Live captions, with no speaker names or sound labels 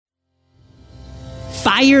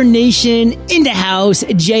Fire Nation in the house,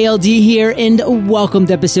 JLD here, and welcome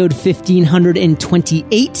to episode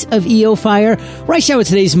 1528 of EO Fire, where I chat with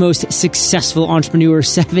today's most successful entrepreneurs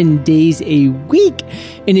 7 days a week.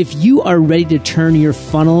 And if you are ready to turn your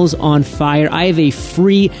funnels on fire, I have a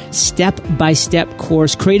free step-by-step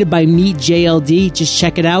course created by me, JLD. Just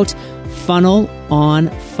check it out,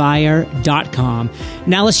 funnelonfire.com.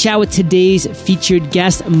 Now let's chat with today's featured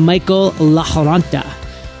guest, Mikael Lauharanta.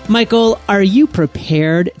 Mikael, are you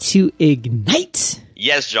prepared to ignite?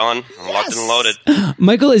 Yes, John. I'm locked and loaded.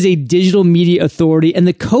 Mikael is a digital media authority and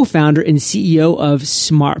the co-founder and CEO of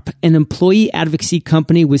Smarp, an employee advocacy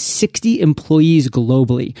company with 60 employees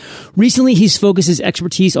globally. Recently, he's focused his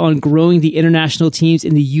expertise on growing the international teams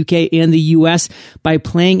in the UK and the US by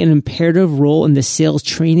playing an imperative role in the sales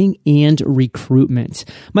training and recruitment.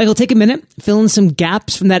 Mikael, take a minute, fill in some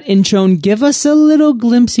gaps from that intro, and give us a little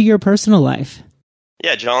glimpse of your personal life.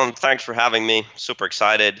 Yeah, John, thanks for having me. Super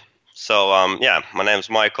excited. So, my name is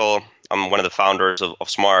Mikael. I'm one of the founders of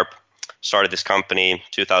Smarp. Started this company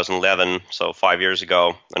 2011, so 5 years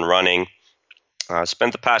ago, and running.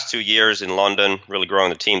 Spent the past 2 years in London, really growing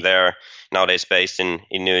the team there. Nowadays based in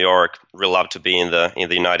New York. Real love to be in the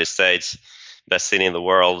United States, best city in the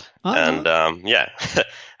world. Uh-huh. And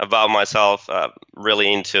about myself,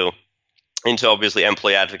 really into obviously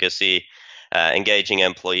employee advocacy. Engaging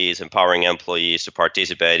employees, empowering employees to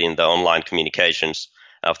participate in the online communications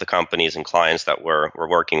of the companies and clients that we're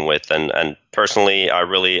working with. And personally, I'm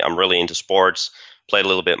really into sports. Played a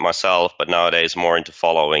little bit myself, but nowadays more into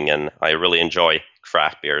following, and I really enjoy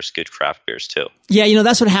craft beers, good craft beers too. Yeah,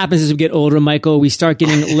 that's what happens as we get older, Mikael. We start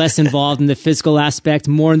getting less involved in the physical aspect,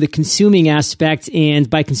 more in the consuming aspect. And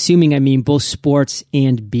by consuming, I mean both sports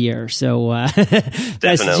and beer. So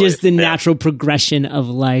that's just the natural progression of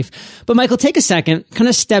life. But Mikael, take a second, kind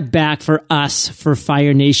of step back for us, for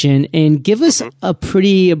Fire Nation, and give us a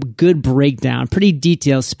pretty good breakdown, pretty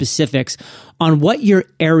detailed specifics on what your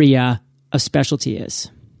area of specialty is.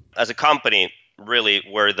 As a company, really,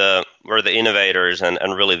 we're the innovators and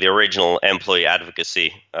really the original employee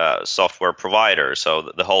advocacy software provider. So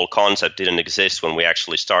the whole concept didn't exist when we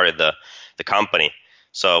actually started the company.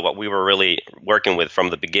 So what we were really working with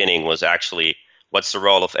from the beginning was actually what's the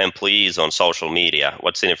role of employees on social media?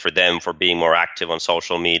 What's in it for them for being more active on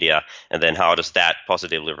social media? And then how does that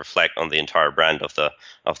positively reflect on the entire brand of the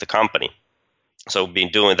company? So we've been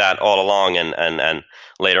doing that all along, and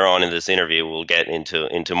later on in this interview, we'll get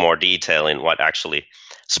into more detail in what actually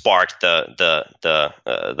sparked the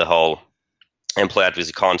whole employee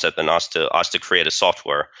advocacy concept and us to create a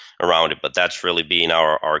software around it. But that's really been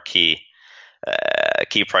our key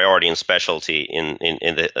priority and specialty in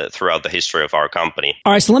throughout the history of our company.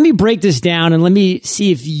 All right, so let me break this down and let me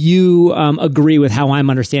see if you agree with how I'm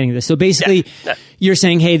understanding this. So basically, you're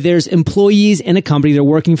saying, hey, there's employees in a company, they're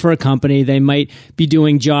working for a company, they might be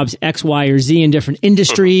doing jobs X, Y, or Z in different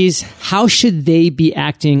industries. How should they be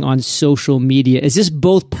acting on social media? Is this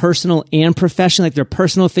both personal and professional, like their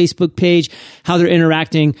personal Facebook page, how they're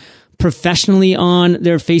interacting professionally on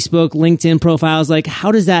their Facebook, LinkedIn profiles? Like,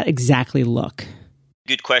 how does that exactly look?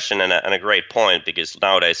 Good question and a great point, because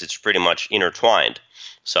nowadays it's pretty much intertwined.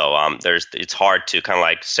 So it's hard to kind of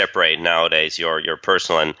like separate nowadays your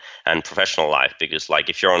personal and professional life, because like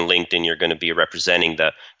if you're on LinkedIn, you're going to be representing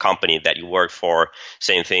the company that you work for.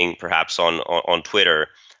 Same thing perhaps on Twitter,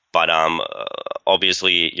 but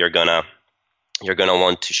obviously you're gonna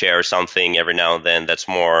want to share something every now and then that's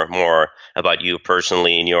more about you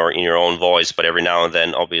personally in your own voice. But every now and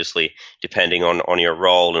then, obviously, depending on your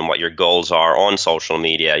role and what your goals are on social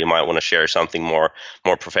media, you might want to share something more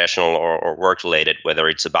professional or work related, whether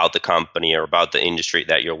it's about the company or about the industry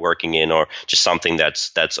that you're working in, or just something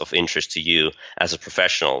that's of interest to you as a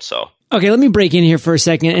professional. So. Okay, let me break in here for a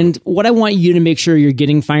second. And what I want you to make sure you're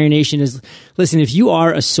getting, Fire Nation, is, listen, if you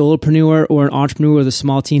are a solopreneur or an entrepreneur with a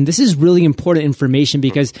small team, this is really important information,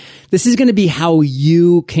 because this is going to be how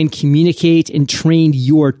you can communicate and train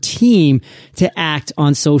your team to act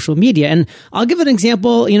on social media. And I'll give an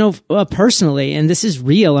example, personally, and this is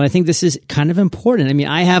real. And I think this is kind of important. I mean,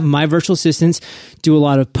 I have my virtual assistants do a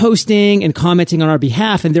lot of posting and commenting on our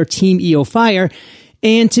behalf, and their team, EO Fire.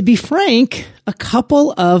 And to be frank, a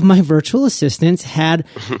couple of my virtual assistants had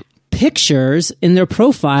pictures in their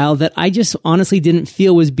profile that I just honestly didn't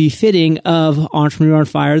feel was befitting of Entrepreneur on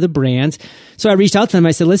Fire, the brand. So I reached out to them.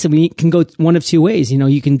 I said, listen, we can go one of two ways.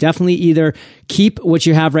 You can definitely either keep what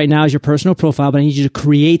you have right now as your personal profile, but I need you to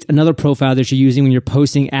create another profile that you're using when you're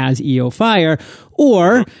posting as EO Fire,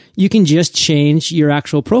 or you can just change your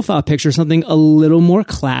actual profile picture, something a little more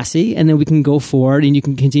classy, and then we can go forward and you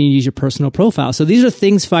can continue to use your personal profile. So these are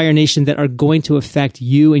things, Fire Nation, that are going to affect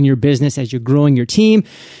you and your business as you're growing your team.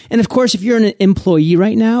 And of course, if you're an employee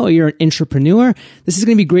right now or you're an entrepreneur, this is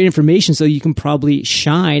going to be great information so you can probably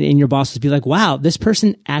shine and your boss will be like, wow, this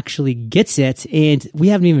person actually gets it. And we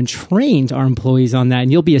haven't even trained our employees on that.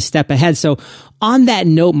 And you'll be a step ahead. So on that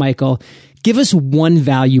note, Michael, give us one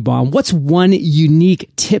value bomb. What's one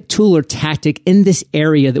unique tip, tool, or tactic in this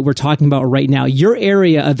area that we're talking about right now, your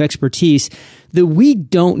area of expertise that we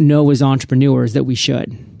don't know as entrepreneurs that we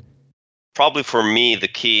should? Probably for me, the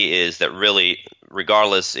key is that really,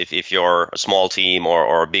 regardless if you're a small team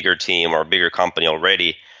or a bigger team or a bigger company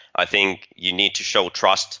already, I think you need to show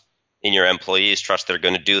trust in your employees, trust they're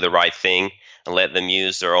going to do the right thing and let them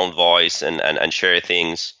use their own voice and share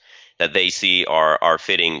things that they see are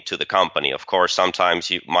fitting to the company. Of course, sometimes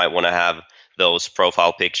you might want to have those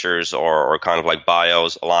profile pictures or kind of like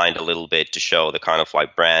bios aligned a little bit to show the kind of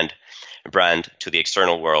like brand to the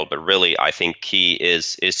external world. But really, I think key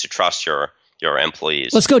is to trust your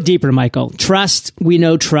employees. Let's go deeper, Michael. Trust. We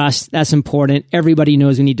know trust. That's important. Everybody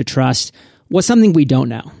knows we need to trust. What's something we don't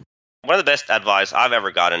know? One of the best advice I've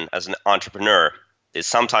ever gotten as an entrepreneur is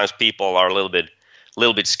sometimes people are a little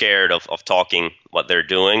bit scared of talking what they're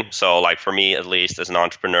doing. So like for me, at least as an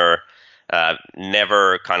entrepreneur,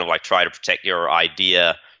 never kind of like try to protect your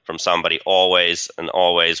idea from somebody. Always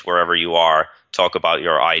wherever you are, talk about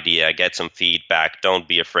your idea, get some feedback. Don't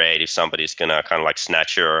be afraid if somebody's going to kind of like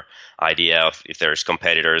snatch your idea, if there's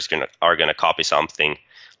competitors are going to copy something.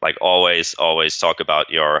 Like always talk about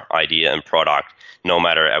your idea and product, no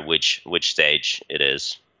matter at which stage it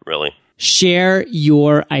is, really. Share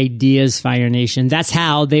your ideas, Fire Nation. That's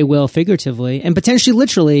how they will figuratively and potentially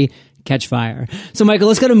literally catch fire. So, Michael,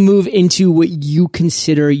 let's go to move into what you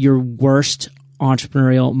consider your worst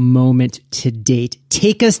entrepreneurial moment to date.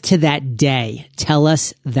 Take us to that day. Tell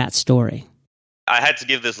us that story. I had to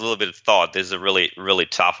give this a little bit of thought. This is a really, really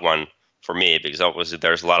tough one for me because obviously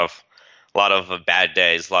there's a lot of bad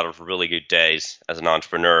days, a lot of really good days as an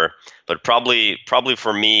entrepreneur. But probably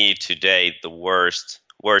for me today, the worst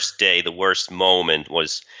day, the worst moment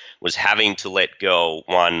was having to let go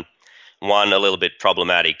one a little bit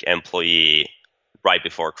problematic employee right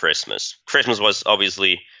before Christmas. Christmas was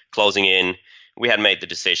obviously closing in. We had made the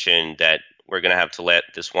decision that we're going to have to let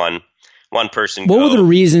this one person go. What were the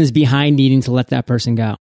reasons behind needing to let that person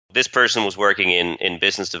go? This person was working in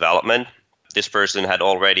business development. This person had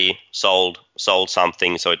already sold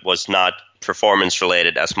something, so it was not performance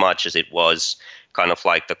related as much as it was kind of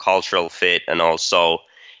like the cultural fit and also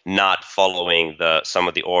not following some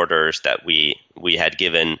of the orders that we had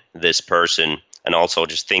given this person, and also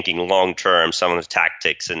just thinking long term, some of the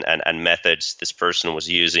tactics and methods this person was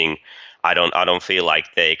using, I don't feel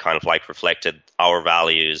like they kind of like reflected our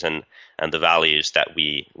values and the values that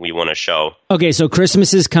we want to show. Okay, so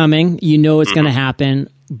Christmas is coming. You know it's going to happen.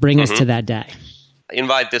 Bring us to that day.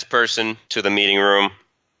 Invite this person to the meeting room,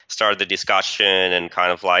 start the discussion, and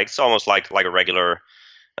kind of like it's almost like a regular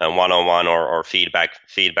one-on-one or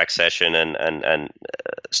feedback session, and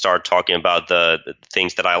start talking about the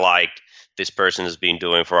things that I liked this person has been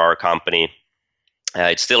doing for our company.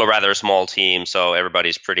 It's still a rather small team, so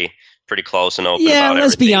everybody's pretty close and open about everything. Yeah,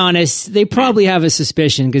 let's be honest. They probably have a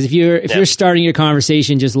suspicion because if you're starting your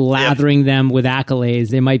conversation just lathering them with accolades,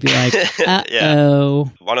 they might be like,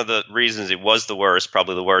 uh-oh. One of the reasons it was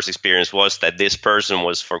probably the worst experience was that this person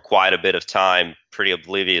was for quite a bit of time pretty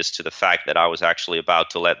oblivious to the fact that I was actually about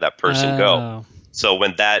to let that person go. So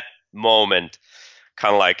when that moment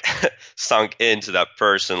kind of like sunk into that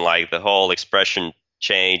person, like the whole expression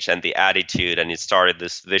changed and the attitude, and it started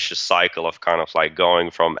this vicious cycle of kind of like going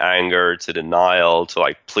from anger to denial to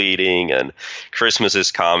like pleading and Christmas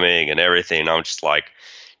is coming and everything. I'm just like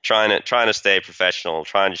trying to stay professional,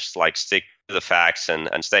 trying to just like stick to the facts and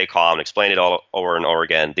stay calm, explain it all over and over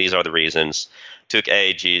again. These are the reasons. Took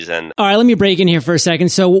ages. And all right, let me break in here for a second.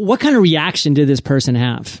 So what kind of reaction did this person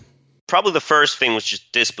have? Probably the first thing was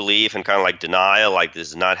just disbelief and kind of like denial, like this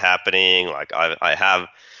is not happening. Like I have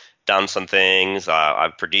done some things,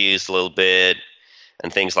 I've produced a little bit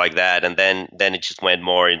and things like that. And then it just went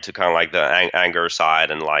more into kind of like the anger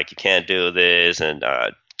side and like, you can't do this and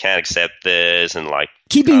can't accept this and like.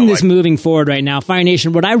 Keeping this moving forward right now, Fire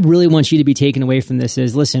Nation, what I really want you to be taking away from this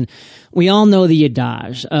is, listen, we all know the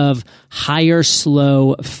adage of hire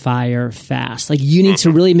slow, fire fast. Like, you need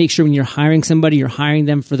to really make sure when you're hiring somebody, you're hiring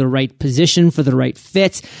them for the right position, for the right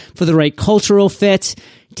fit, for the right cultural fit.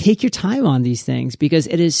 Take your time on these things, because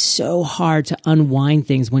it is so hard to unwind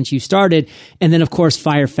things once you started. And then, of course,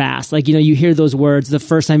 fire fast. Like, you hear those words, the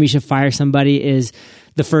first time you should fire somebody is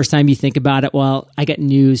the first time you think about it. Well, I got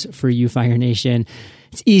news for you, Fire Nation.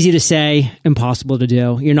 It's easy to say, impossible to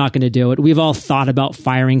do. You're not going to do it. We've all thought about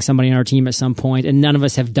firing somebody on our team at some point, and none of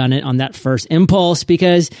us have done it on that first impulse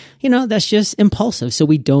because, that's just impulsive. So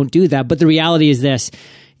we don't do that. But the reality is this.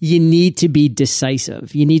 You need to be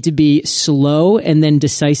decisive. You need to be slow and then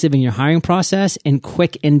decisive in your hiring process, and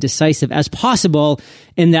quick and decisive as possible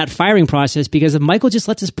in that firing process. Because if Michael just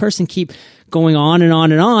lets this person keep going on and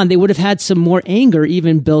on and on, they would have had some more anger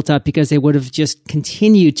even built up, because they would have just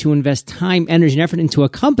continued to invest time, energy, and effort into a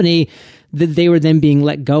company that they were then being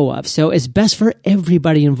let go of. So it's best for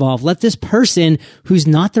everybody involved. Let this person who's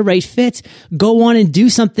not the right fit go on and do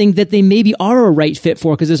something that they maybe are a right fit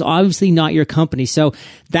for, because it's obviously not your company. So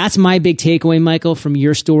that's my big takeaway, Michael, from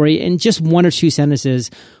your story. In just one or two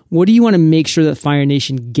sentences, what do you want to make sure that Fire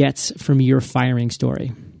Nation gets from your firing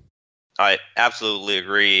story? I absolutely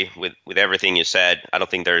agree with everything you said. I don't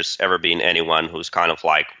think there's ever been anyone who's kind of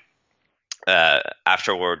like,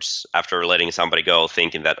 afterwards, after letting somebody go,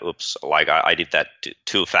 thinking that, oops, like I did that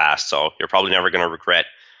too fast. So you're probably never going to regret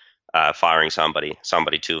firing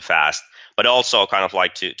somebody too fast. But also kind of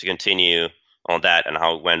like to continue on that and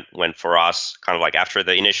how it went for us, kind of like after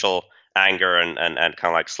the initial anger and kind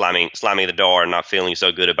of like slamming the door and not feeling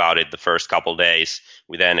so good about it the first couple of days,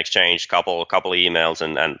 we then exchanged couple of emails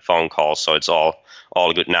and phone calls. So it's all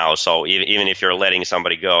good now. So even if you're letting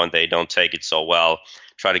somebody go and they don't take it so well,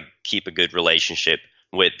 try to keep a good relationship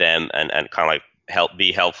with them and kind of like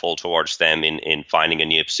be helpful towards them in finding a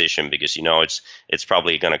new position, because it's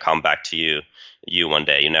probably going to come back to you one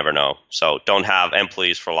day. You never know. So don't have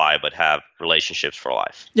employees for life, but have relationships for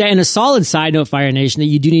life. Yeah, and a solid side note, Fire Nation, that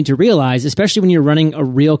you do need to realize, especially when you're running a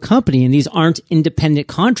real company, and these aren't independent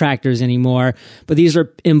contractors anymore, but these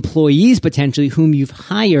are employees potentially whom you've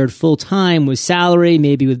hired full-time with salary,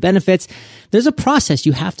 maybe with benefits. There's a process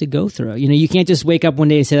you have to go through. You can't just wake up one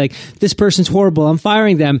day and say, like, this person's horrible, I'm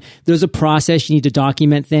firing them. There's a process. You need to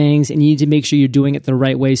document things, and you need to make sure you're doing it the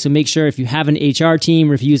right way. So make sure if you have an HR team,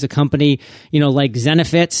 or if you use a company, like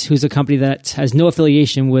Zenefits, who's a company that has no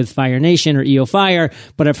affiliation with Fire Nation or EO Fire,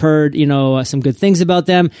 but I've heard, some good things about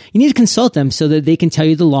them. You need to consult them so that they can tell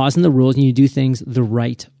you the laws and the rules, and you do things the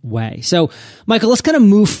right way. So, Michael, let's kind of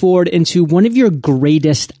move forward into one of your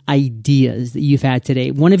greatest ideas that you've had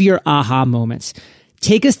today, one of your aha moments.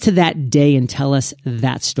 Take us to that day and tell us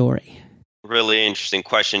that story. Really interesting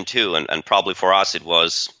question too, and probably for us it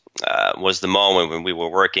was the moment when we were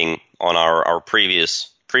working on our previous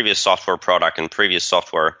software product and previous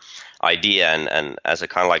software idea, and as a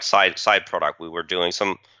kind of like side product, we were doing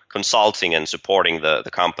some consulting and supporting the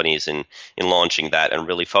companies in launching that, and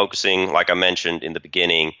really focusing, like I mentioned in the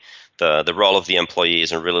beginning, the role of the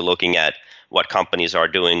employees, and really looking at what companies are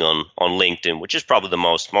doing on LinkedIn, which is probably the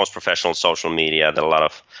most professional social media that a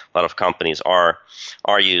lot of companies are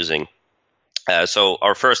using. So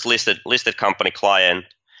our first listed company client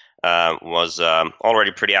was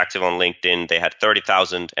already pretty active on LinkedIn. They had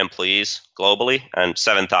 30,000 employees globally and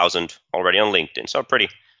 7,000 already on LinkedIn. So pretty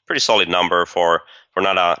solid number for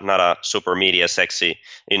not a super media sexy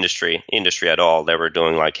industry at all. They were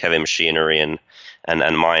doing like heavy machinery and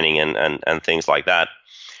mining and things like that.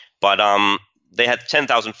 But they had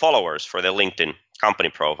 10,000 followers for their LinkedIn company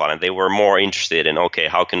profile, and they were more interested in, okay,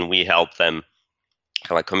 how can we help them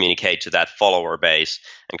kind of communicate to that follower base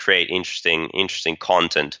and create interesting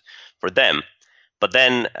content for them. But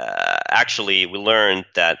then actually we learned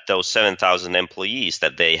that those 7,000 employees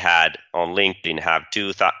that they had on LinkedIn have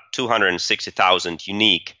 260,000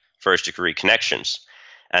 unique first-degree connections.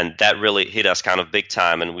 And that really hit us kind of big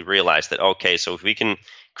time, and we realized that, okay, so if we can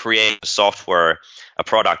create a software, a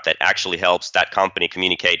product that actually helps that company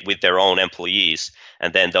communicate with their own employees,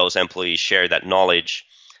 and then those employees share that knowledge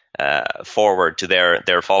forward to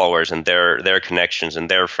their followers and their connections and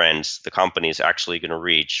their friends, the company is actually going to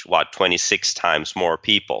reach 26 times more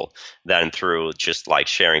people than through just like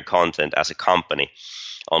sharing content as a company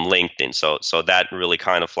on LinkedIn. So that really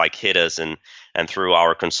kind of like hit us, and through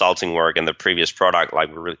our consulting work and the previous product,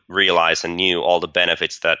 like we realized and knew all the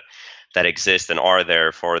benefits that exist and are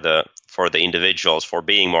there for the individuals for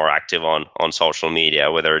being more active on social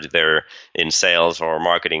media, whether they're in sales or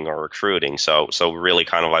marketing or recruiting. So we really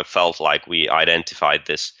kind of like felt like we identified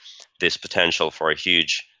this potential for a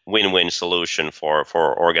huge win-win solution for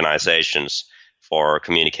organizations for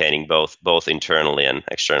communicating both internally and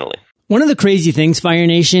externally. One of the crazy things, Fire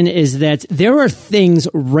Nation, is that there are things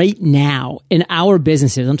right now in our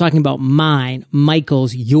businesses, I'm talking about mine,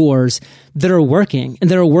 Michael's, yours, that are working and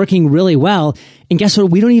that are working really well. And guess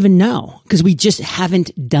what? We don't even know because we just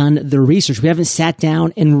haven't done the research. We haven't sat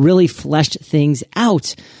down and really fleshed things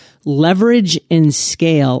out. Leverage and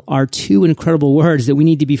scale are two incredible words that we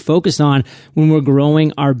need to be focused on when we're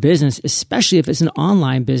growing our business, especially if it's an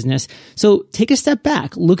online business. So take a step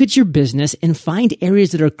back, look at your business and find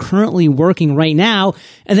areas that are currently working right now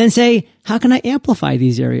and then say, how can I amplify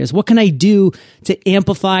these areas? What can I do to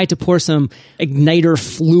amplify, to pour some igniter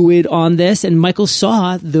fluid on this? And Michael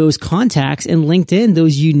saw those contacts in LinkedIn,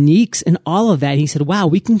 those uniques and all of that. He said, wow,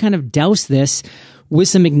 we can kind of douse this with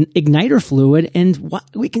some igniter fluid and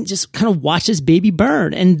we can just kind of watch this baby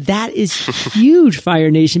burn. And that is huge, Fire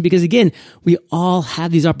Nation, because again, we all have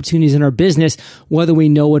these opportunities in our business, whether we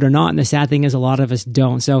know it or not. And the sad thing is a lot of us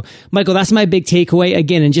don't. So Michael, that's my big takeaway.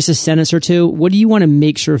 Again, in just a sentence or two, what do you want to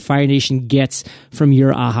make sure Fire Nation gets from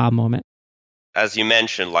your aha moment? As you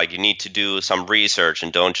mentioned, like you need to do some research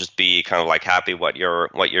and don't just be kind of like happy what you're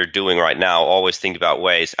doing right now. Always think about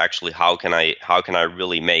ways, actually, how can I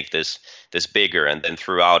really make this bigger? And then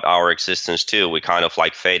throughout our existence too, we kind of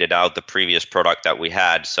like faded out the previous product that we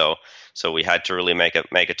had. So we had to really make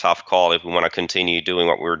a tough call if we want to continue doing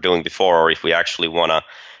what we were doing before, or if we actually want to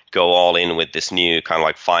go all in with this new kind of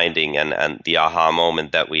like finding and the aha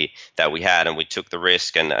moment that we had, and we took the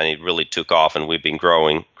risk and it really took off, and we've been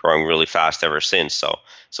growing really fast ever since. So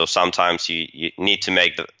sometimes you need to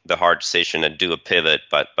make the hard decision and do a pivot,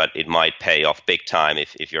 but it might pay off big time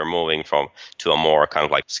if you're moving to a more kind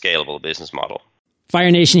of like scalable business model.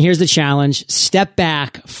 Fire Nation, here's the challenge. Step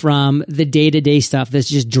back from the day-to-day stuff that's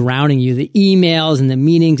just drowning you, the emails and the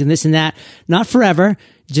meetings and this and that, not forever,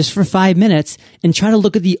 just for 5 minutes, and try to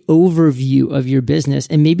look at the overview of your business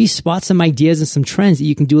and maybe spot some ideas and some trends that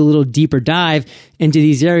you can do a little deeper dive into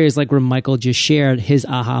these areas, like where Michael just shared his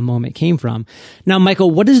aha moment came from. Now, Michael,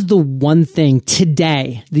 what is the one thing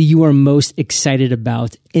today that you are most excited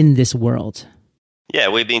about in this world? Yeah,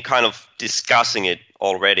 we've been kind of discussing it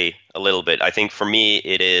already a little bit. I think for me,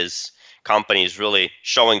 it is companies really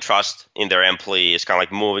showing trust in their employees, kind of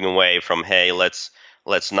like moving away from, hey, let's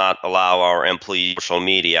not allow our employees social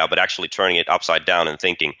media, but actually turning it upside down and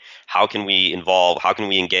thinking, how can we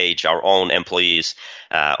engage our own employees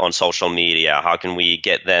on social media? How can we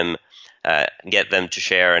get them to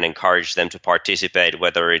share and encourage them to participate,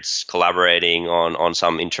 whether it's collaborating on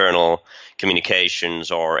some internal communications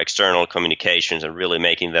or external communications, and really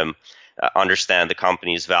making them understand the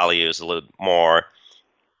company's values a little more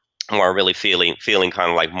really feeling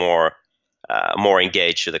kind of like more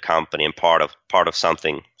engaged to the company and part of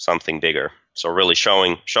something bigger. So really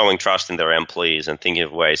showing trust in their employees and thinking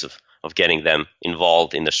of ways of getting them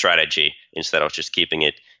involved in the strategy instead of just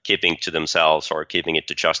keeping to themselves or keeping it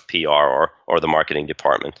to just PR or the marketing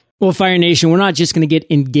department. Well, Fire Nation, we're not just going to get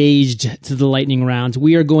engaged to the lightning round.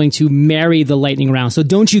 We are going to marry the lightning round. So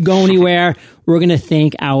don't you go anywhere. We're going to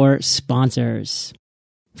thank our sponsors.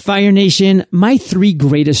 Fire Nation, my 3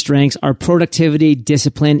 greatest strengths are productivity,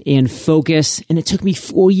 discipline, and focus. And it took me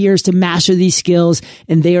 4 years to master these skills.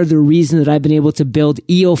 And they are the reason that I've been able to build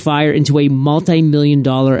EO Fire into a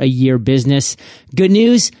multi-million-dollar a year business. Good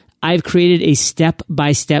news, I've created a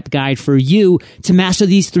step-by-step guide for you to master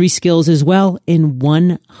these 3 skills as well in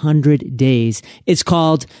 100 days. It's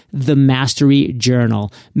called the Mastery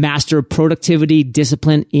Journal. Master productivity,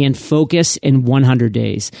 discipline, and focus in 100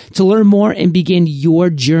 days. To learn more and begin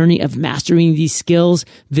your journey of mastering these skills,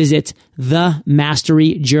 visit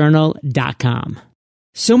themasteryjournal.com.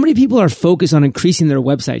 So many people are focused on increasing their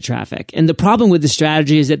website traffic. And the problem with the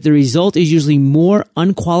strategy is that the result is usually more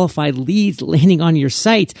unqualified leads landing on your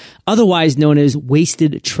site, otherwise known as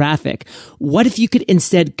wasted traffic. What if you could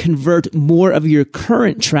instead convert more of your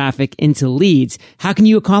current traffic into leads? How can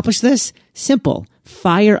you accomplish this? Simple.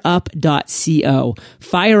 FireUp.co.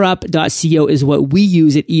 FireUp.co is what we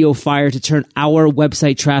use at EO Fire to turn our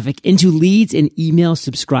website traffic into leads and email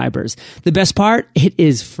subscribers. The best part, it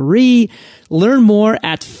is free. Learn more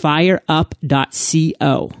at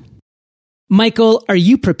FireUp.co. Michael, are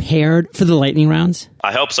you prepared for the lightning rounds?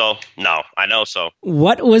 I hope so. No, I know so.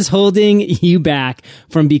 What was holding you back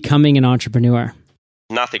from becoming an entrepreneur?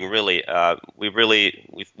 Nothing really. We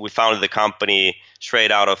founded the company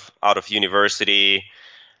straight out of university.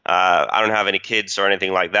 I don't have any kids or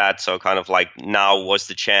anything like that, so kind of like now was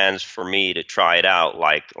the chance for me to try it out.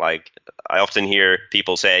 Like I often hear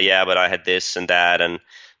people say, "Yeah, but I had this and that," and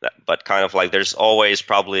But kind of like there's always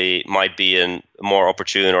probably might be a more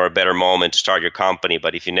opportune or a better moment to start your company.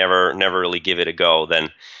 But if you never really give it a go, then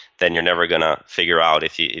you're never gonna figure out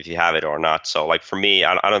if you have it or not. So like for me,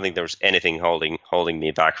 I don't think there's anything holding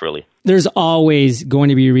me back really. There's always going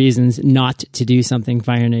to be reasons not to do something,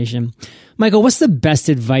 Fire Nation. Michael, what's the best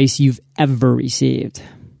advice you've ever received?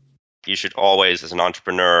 You should always, as an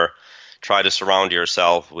entrepreneur, try to surround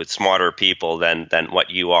yourself with smarter people than what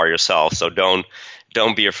you are yourself. So don't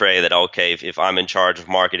be afraid that, okay, if I'm in charge of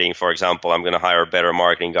marketing, for example, I'm going to hire a better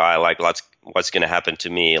marketing guy. Like, what's going to happen to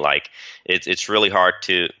me? Like, it's really hard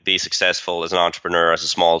to be successful as an entrepreneur, as a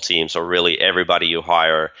small team. So really, everybody you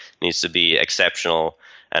hire needs to be exceptional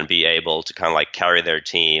and be able to kind of like carry their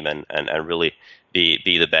team and really be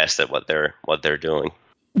the best at what they're doing.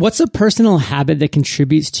 What's a personal habit that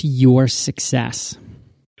contributes to your success?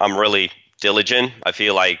 I'm really diligent. I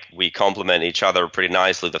feel like we complement each other pretty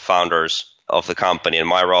nicely, the founders of the company. And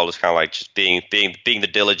my role is kind of like just being the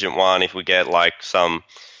diligent one. If we get like some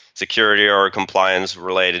security or compliance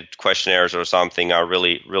related questionnaires or something, I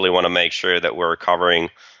really want to make sure that we're covering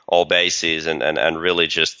all bases and really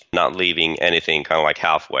just not leaving anything kind of like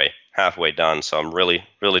halfway done. So I'm really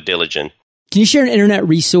diligent. Can you share an internet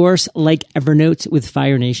resource like Evernote with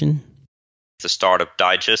Fire Nation? It's a startup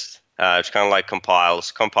digest. It's kind of like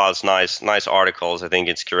compiles nice articles. I think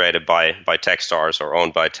it's curated by Techstars or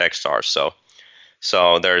owned by Techstars.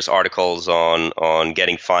 So there's articles on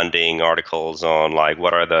getting funding, articles on like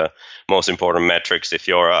what are the most important metrics if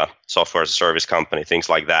you're a software as a service company, things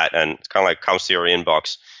like that. And it kind of like comes to your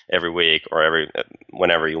inbox every week or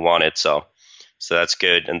whenever you want it. So that's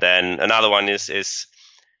good. And then another one is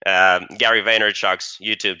Gary Vaynerchuk's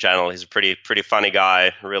YouTube channel. He's a pretty funny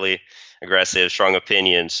guy, really aggressive, strong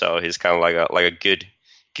opinion. So he's kind of like a good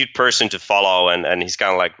person to follow, and he's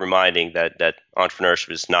kind of like reminding that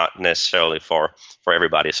entrepreneurship is not necessarily for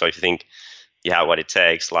everybody. So if you think you have what it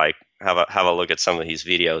takes, like have a look at some of his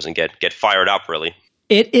videos and get fired up really.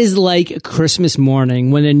 It is like Christmas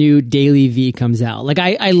morning when a new Daily V comes out. Like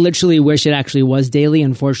I literally wish it actually was daily.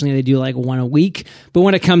 Unfortunately, they do like one a week. But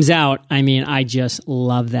when it comes out, I mean, I just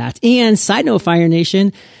love that. And side note, Fire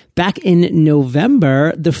Nation, back in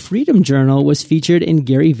November, the Freedom Journal was featured in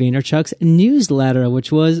Gary Vaynerchuk's newsletter,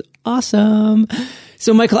 which was awesome.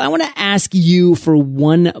 So Michael, I want to ask you for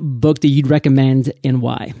one book that you'd recommend and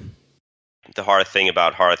why. The Hard Thing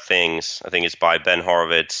About Hard Things. I think it's by Ben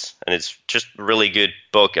Horowitz, and it's just a really good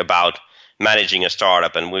book about managing a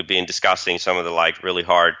startup. And we've been discussing some of the like really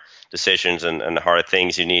hard decisions and hard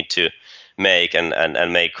things you need to make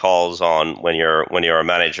and make calls on when you're a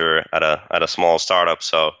manager at a small startup.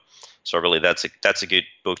 So really that's a good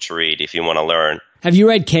book to read if you want to learn. Have you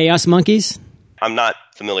read Chaos Monkeys? I'm not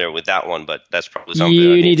familiar with that one, but that's probably something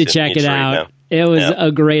you need to check it out. It was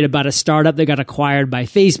about a startup that got acquired by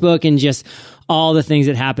Facebook and just all the things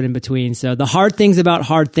that happened in between. So The Hard Things About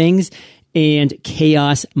Hard Things and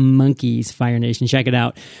Chaos Monkeys, Fire Nation. Check it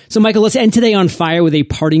out. So Michael, let's end today on fire with a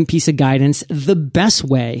parting piece of guidance, the best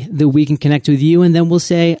way that we can connect with you, and then we'll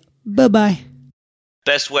say bye-bye.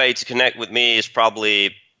 Best way to connect with me is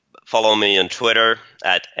probably follow me on Twitter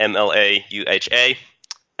at MLAUHA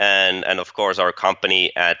and of course our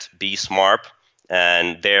company at Smarp.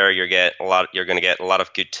 And there you're going to get a lot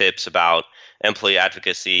of good tips about employee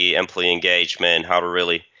advocacy, employee engagement, how to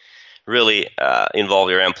really involve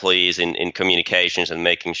your employees in communications and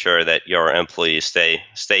making sure that your employees stay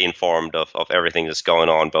informed of everything that's going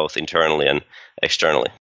on, both internally and externally.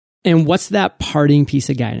 And what's that parting piece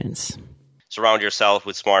of guidance? Surround yourself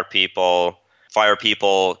with smart people, fire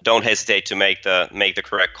people. Don't hesitate to make the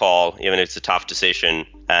correct call, even if it's a tough decision,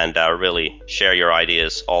 and really share your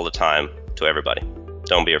ideas all the time to everybody.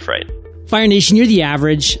 Don't be afraid. Fire Nation, you're the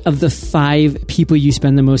average of the 5 people you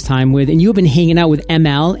spend the most time with, and you have been hanging out with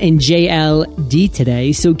ML and JLD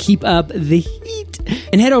today, so keep up the heat.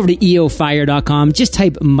 And head over to eofire.com. Just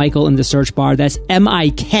type Michael in the search bar. That's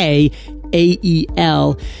Mikael.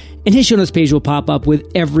 And his show notes page will pop up with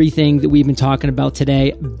everything that we've been talking about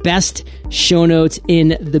today. Best show notes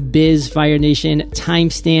in the biz, Fire Nation.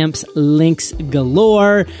 Timestamps, links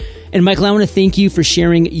galore. And Michael, I want to thank you for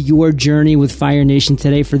sharing your journey with Fire Nation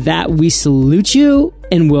today. For that, we salute you,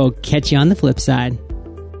 and we'll catch you on the flip side.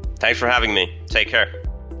 Thanks for having me. Take care.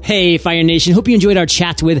 Hey, Fire Nation. Hope you enjoyed our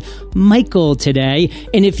chat with Michael today.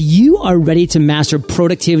 And if you are ready to master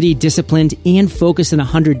productivity, discipline, and focus in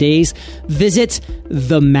 100 days, visit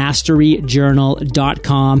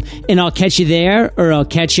themasteryjournal.com. And I'll catch you there, or I'll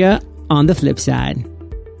catch you on the flip side.